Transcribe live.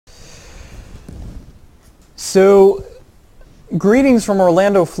So, greetings from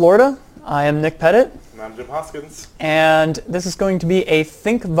Orlando, Florida. I am Nick Pettit. And I'm Jim Hoskins. And this is going to be a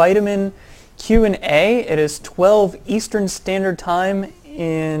Think Vitamin Q&A. It is 12 Eastern Standard Time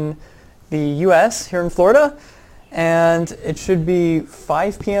in the U.S. here in Florida. And it should be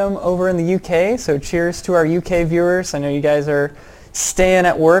 5 p.m. over in the UK. So cheers to our UK viewers. I know you guys are staying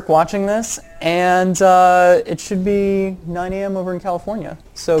at work watching this. And it should be 9 a.m. over in California.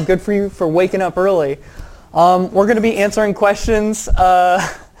 So good for you for waking up early. We're going to be answering questions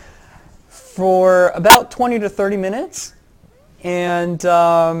for about 20 to 30 minutes. And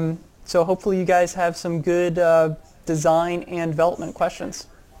so hopefully you guys have some good design and development questions.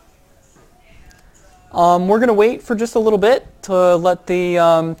 We're going to wait for just a little bit to let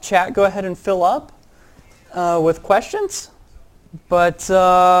the chat go ahead and fill up with questions. But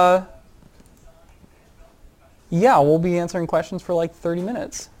yeah, we'll be answering questions for like 30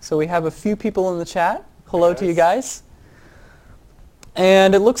 minutes. So we have a few people in the chat. Hello to you guys.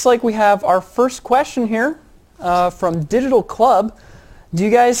 And it looks like we have our first question here from Digital Club. Do you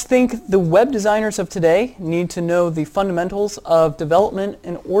guys think the web designers of today need to know the fundamentals of development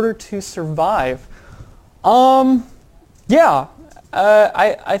in order to survive? Yeah,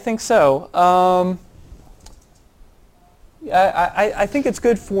 I think so. I think it's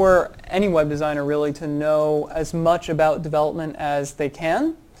good for any web designer really to know as much about development as they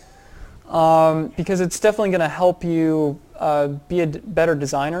can. Because it's definitely going to help you be a better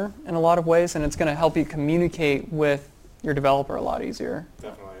designer in a lot of ways, and it's going to help you communicate with your developer a lot easier.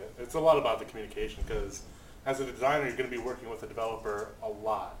 Definitely. It's a lot about the communication, because as a designer, you're going to be working with a developer a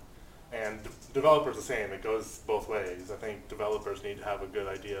lot. And developers are the same. It goes both ways. I think developers need to have a good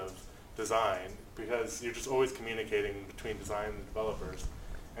idea of design, because you're just always communicating between design and developers.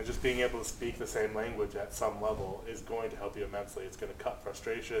 And just being able to speak the same language at some level is going to help you immensely. It's going to cut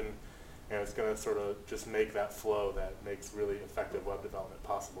frustration, and it's going to sort of just make that flow that makes really effective web development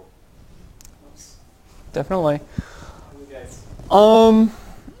possible. Definitely.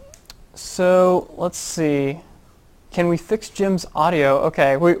 So let's see. Can we fix Jim's audio?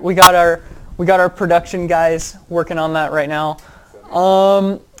 Okay, we got our production guys working on that right now.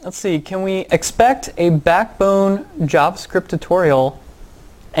 Let's see. Can we expect a Backbone JavaScript tutorial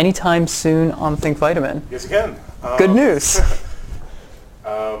anytime soon on Think Vitamin? Yes, you can. Good news.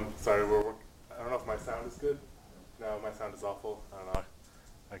 Sorry, I don't know if my sound is good. No, my sound is awful. I don't know.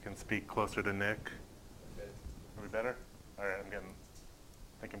 I can speak closer to Nick. Are we better? All right, I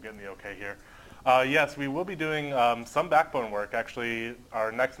think I'm getting the okay here. Yes, we will be doing some Backbone work. Actually,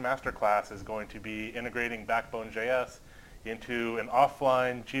 our next masterclass is going to be integrating Backbone.js into an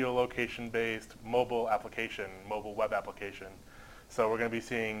offline, geolocation-based mobile web application. So we're going to be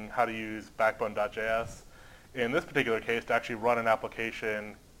seeing how to use Backbone.js in this particular case to actually run an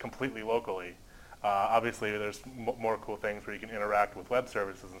application completely locally. Obviously, there's more cool things where you can interact with web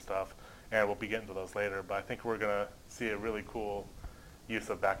services and stuff, and we'll be getting to those later. But I think we're going to see a really cool use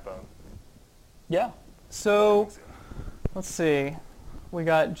of Backbone. Yeah. So let's see. We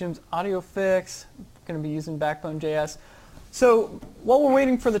got Jim's audio fix. Going to be using Backbone.js. So while we're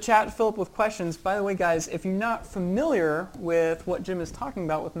waiting for the chat to fill up with questions, by the way, guys, if you're not familiar with what Jim is talking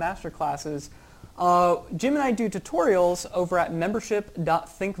about with masterclasses, Jim and I do tutorials over at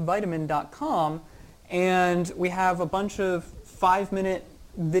membership.thinkvitamin.com, and we have a bunch of 5-minute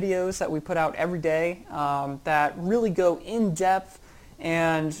videos that we put out every day that really go in depth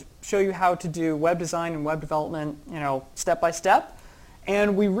and show you how to do web design and web development, step by step.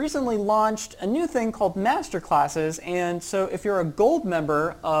 And we recently launched a new thing called Masterclasses, and so if you're a gold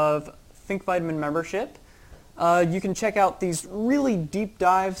member of Think Vitamin membership, you can check out these really deep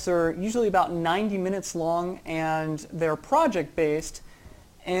dives. They're usually about 90 minutes long, and they're project-based.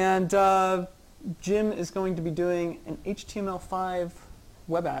 And Jim is going to be doing an HTML5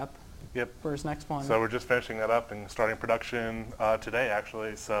 web app. Yep. For his next one. So we're just finishing that up and starting production today,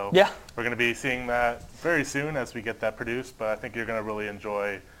 actually. So yeah, we're going to be seeing that very soon as we get that produced. But I think you're going to really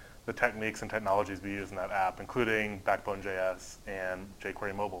enjoy the techniques and technologies we use in that app, including Backbone.js and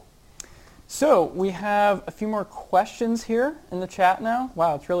jQuery Mobile. So we have a few more questions here in the chat now.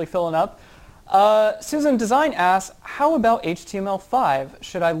 Wow, it's really filling up. Susan Design asks, how about HTML5?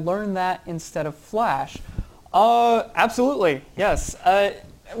 Should I learn that instead of Flash? Absolutely, yes.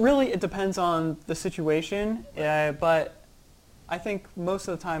 Really, it depends on the situation, but I think most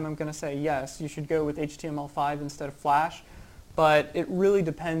of the time I'm going to say yes, you should go with HTML5 instead of Flash, but it really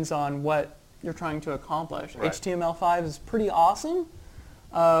depends on what you're trying to accomplish. Right. HTML5 is pretty awesome,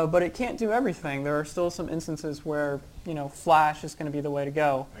 but it can't do everything. There are still some instances where Flash is going to be the way to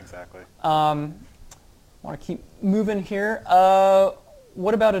go. Exactly. Want to keep moving here.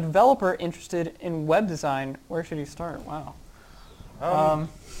 what about a developer interested in web design? Where should he start? Wow.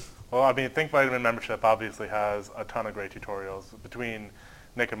 Well, I mean, ThinkVitamin membership obviously has a ton of great tutorials. Between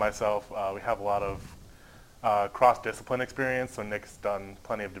Nick and myself, we have a lot of cross-discipline experience. So Nick's done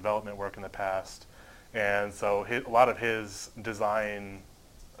plenty of development work in the past. And so a lot of his design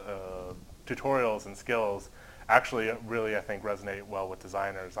tutorials and skills actually really, I think, resonate well with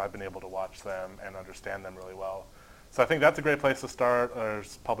designers. I've been able to watch them and understand them really well. So I think that's a great place to start.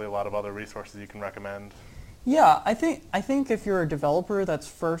 There's probably a lot of other resources you can recommend. Yeah, I think if you're a developer that's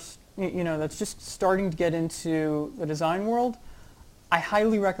that's just starting to get into the design world, I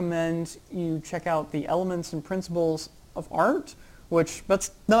highly recommend you check out the Elements and Principles of Art, which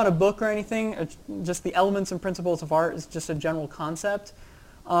that's not a book or anything. It's just the Elements and Principles of Art is just a general concept.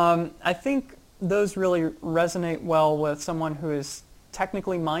 I think those really resonate well with someone who is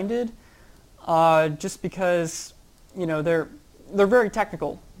technically minded, just because they're very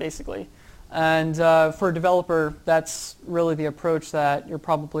technical, basically. And for a developer, that's really the approach that you're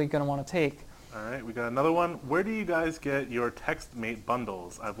probably going to want to take. All right, we got another one. Where do you guys get your TextMate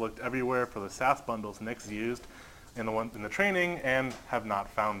bundles? I've looked everywhere for the SaaS bundles Nick's used in the training and have not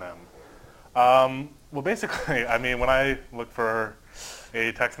found them. Well, basically, I mean, when I look for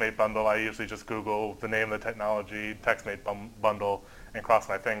a TextMate bundle, I usually just Google the name of the technology, TextMate bundle, and cross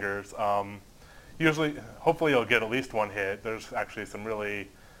my fingers. Hopefully you'll get at least one hit. There's actually some really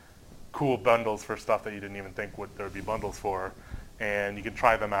cool bundles for stuff that you didn't even think there would be bundles for, and you can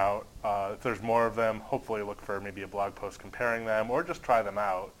try them out. If there's more of them, hopefully look for maybe a blog post comparing them, or just try them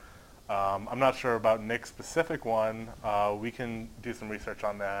out. I'm not sure about Nick's specific one. We can do some research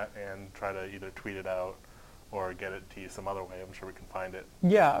on that and try to either tweet it out or get it to you some other way. I'm sure we can find it.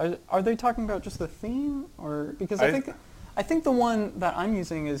 Yeah, are they talking about just the theme, or because I think the one that I'm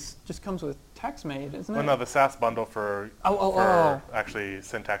using just comes with TextMate, isn't it? Well, no, the SaaS bundle for actually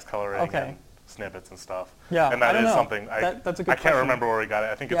syntax coloring and snippets and stuff. Yeah, and that I don't is know. something That's a good I can't remember where we got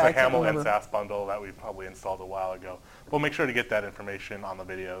it. I think it's a Haml and SaaS bundle that we probably installed a while ago. We'll make sure to get that information on the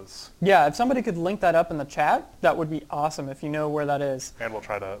videos. Yeah, if somebody could link that up in the chat, that would be awesome if you know where that is. And we'll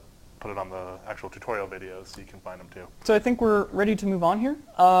try to put it on the actual tutorial videos so you can find them too. So I think we're ready to move on here.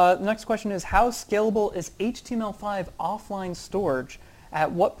 The next question is, how scalable is HTML5 offline storage? At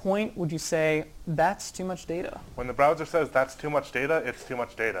what point would you say that's too much data? When the browser says that's too much data, it's too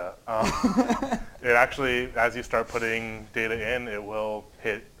much data. It actually, as you start putting data in, it will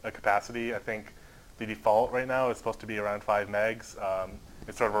hit a capacity. I think the default right now is supposed to be around 5 megs.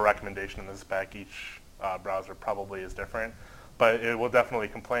 It's sort of a recommendation in the spec. Each browser probably is different. But it will definitely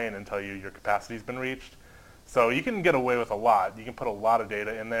complain and tell you your capacity's been reached. So you can get away with a lot. You can put a lot of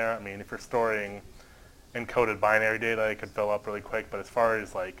data in there. I mean, if you're storing encoded binary data, it could fill up really quick. But as far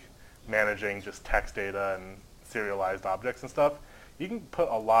as like managing just text data and serialized objects and stuff, you can put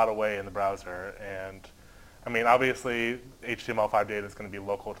a lot away in the browser. And I mean, obviously, HTML5 data is going to be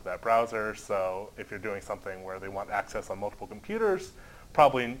local to that browser. So if you're doing something where they want access on multiple computers,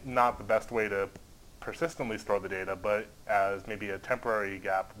 probably not the best way to persistently store the data, but as maybe a temporary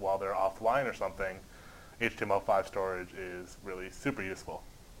gap while they're offline or something, HTML5 storage is really super useful.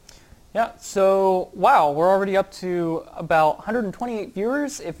 Yeah, so wow, we're already up to about 128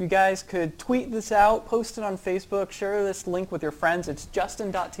 viewers. If you guys could tweet this out, post it on Facebook, share this link with your friends. It's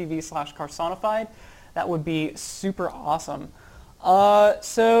justin.tv/carsonified. That would be super awesome.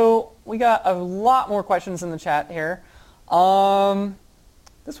 So we got a lot more questions in the chat here.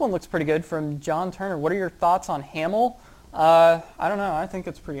 This one looks pretty good from John Turner. What are your thoughts on Haml? I don't know. I think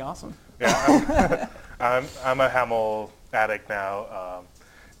it's pretty awesome. Yeah, I'm a Haml addict now.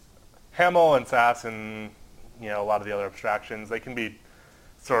 Haml and Sass and a lot of the other abstractions, they can be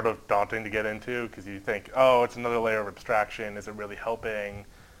sort of daunting to get into because you think, oh, it's another layer of abstraction. Is it really helping?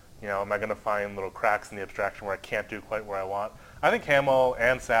 Am I going to find little cracks in the abstraction where I can't do quite what I want? I think Haml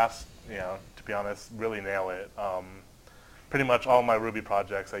and Sass, to be honest, really nail it. Pretty much all my Ruby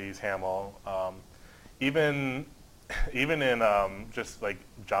projects I use Haml. Even in just like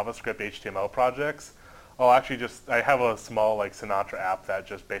JavaScript HTML projects, I have a small like Sinatra app that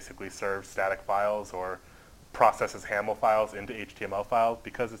just basically serves static files or processes Haml files into HTML files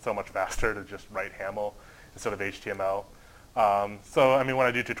because it's so much faster to just write Haml instead of HTML. So I mean, when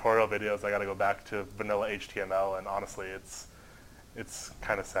I do tutorial videos, I got to go back to vanilla HTML, and honestly, it's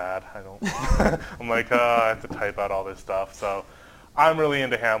kind of sad. I'm like, I have to type out all this stuff. So I'm really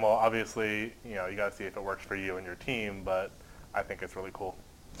into Haml. Obviously, you got to see if it works for you and your team, but I think it's really cool.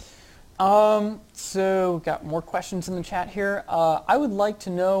 So we've got more questions in the chat here. I would like to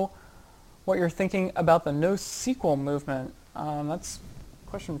know what you're thinking about the NoSQL movement. That's a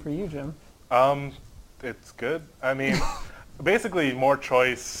question for you, Jim. It's good. I mean, basically more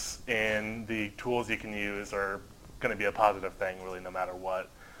choice in the tools you can use are going to be a positive thing, really, no matter what.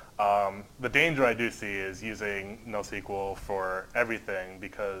 The danger I do see is using NoSQL for everything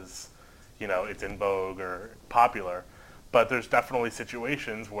because, it's in vogue or popular. But there's definitely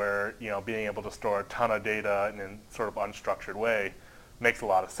situations where, being able to store a ton of data in a sort of unstructured way makes a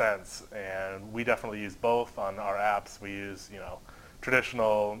lot of sense. And we definitely use both on our apps. We use,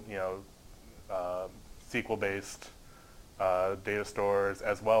 traditional, SQL-based data stores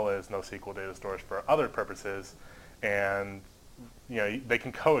as well as NoSQL data stores for other purposes. And they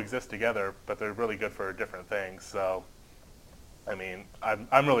can coexist together, but they're really good for different things. So, I mean,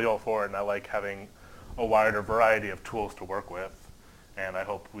 I'm really all for it, and I like having a wider variety of tools to work with. And I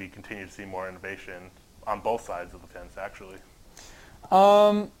hope we continue to see more innovation on both sides of the fence, actually.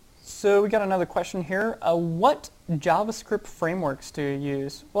 So we got another question here. What JavaScript frameworks do you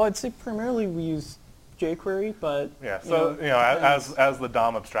use? Well, I'd say primarily we use jQuery, but yeah. So as the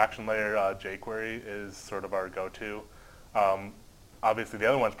DOM abstraction layer, jQuery is sort of our go-to. Obviously, the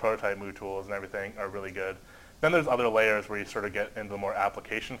other ones, prototype, MooTools, and everything, are really good. Then there's other layers where you sort of get into the more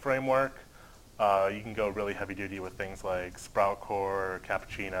application framework. You can go really heavy-duty with things like Sprout Core,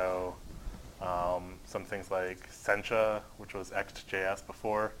 Cappuccino, some things like Sencha, which was Ext.js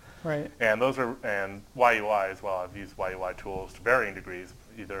before. Right. And and YUI as well. I've used YUI tools to varying degrees,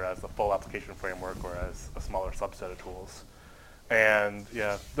 either as the full application framework or as a smaller subset of tools. And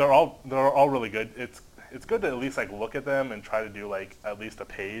yeah, they're all really good. It's good to at least look at them and try to do at least a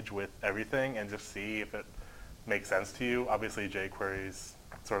page with everything and just see if it makes sense to you. Obviously, jQuery is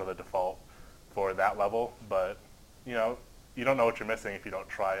sort of the default for that level, but you don't know what you're missing if you don't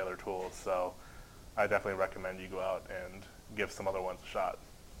try other tools. So I definitely recommend you go out and give some other ones a shot.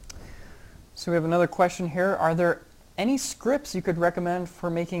 So we have another question here. Are there any scripts you could recommend for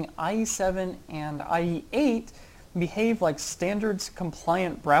making IE7 and IE8 behave like standards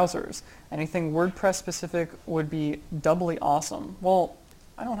compliant browsers? Anything WordPress specific would be doubly awesome. Well,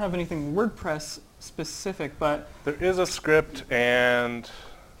 I don't have anything WordPress specific, but there is a script, and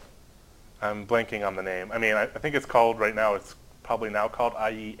I'm blanking on the name. I mean, I think it's called right now. It's probably now called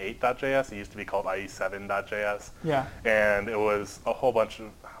IE8.js. It used to be called IE7.js. Yeah. And it was a whole bunch of,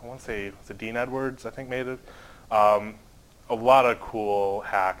 I want to say, was it Dean Edwards, I think, made it. A lot of cool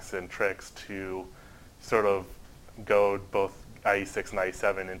hacks and tricks to sort of go both IE6 and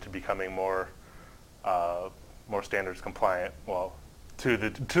IE7 into becoming more standards compliant. Well, to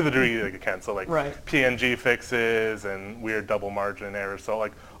the degree that you can. So right. PNG fixes and weird double margin errors. So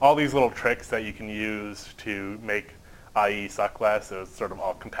all these little tricks that you can use to make IE suck less, it's sort of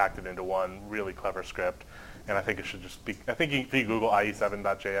all compacted into one really clever script. And I think it should just be, I think if you Google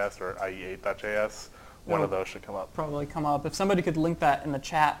IE7.js or IE8.js, one of those should come up. Probably come up. If somebody could link that in the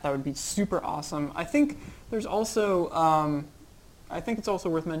chat, that would be super awesome. I think there's also, I think it's also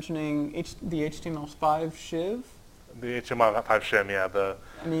worth mentioning the HTML5 shiv. The HTML5 shim, yeah.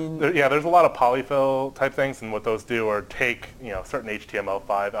 I mean, there's a lot of polyfill type things, and what those do are take certain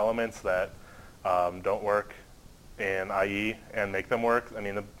HTML5 elements that don't work in IE and make them work. I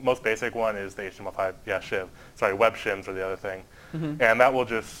mean, the most basic one is the HTML5 shiv. Sorry, web shims are the other thing, and that will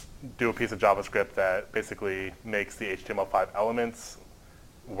just do a piece of JavaScript that basically makes the HTML5 elements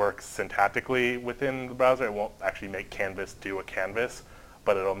work syntactically within the browser. It won't actually make Canvas do a canvas,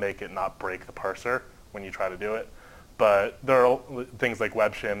 but it'll make it not break the parser when you try to do it. But there are things like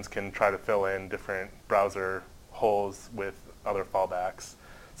web shims can try to fill in different browser holes with other fallbacks.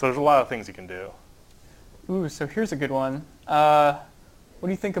 So there's a lot of things you can do. Ooh, so here's a good one. What do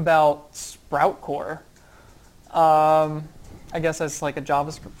you think about Sprout Core? I guess that's like a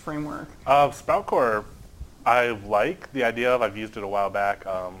JavaScript framework. Sprout Core, I like the idea of. I've used it a while back.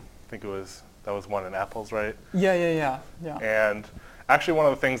 I think that was one in Apple's, right? Yeah. And actually, one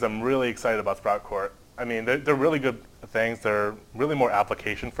of the things I'm really excited about Sprout Core, I mean, they're really good things. They're really more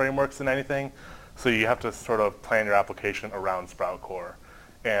application frameworks than anything. So you have to sort of plan your application around Sprout Core.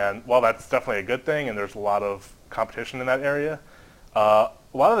 And while that's definitely a good thing, and there's a lot of competition in that area, a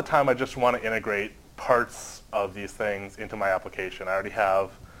lot of the time I just want to integrate parts of these things into my application. I already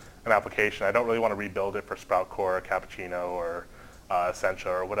have an application. I don't really want to rebuild it for Sprout Core or Cappuccino or Sencha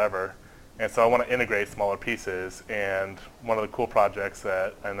or whatever. And so I want to integrate smaller pieces. And one of the cool projects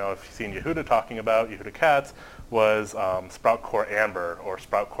that I know if you've seen Yehuda talking about, Yehuda Katz, was Sprout Core Amber or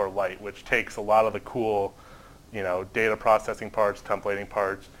Sprout Core Lite, which takes a lot of the cool data processing parts, templating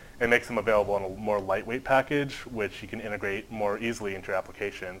parts, and makes them available in a more lightweight package, which you can integrate more easily into your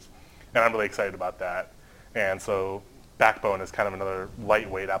applications. And I'm really excited about that. And so Backbone is kind of another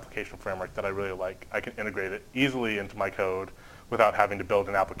lightweight application framework that I really like. I can integrate it easily into my code without having to build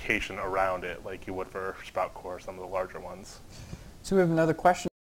an application around it like you would for Sprout Core, some of the larger ones. So we have another question.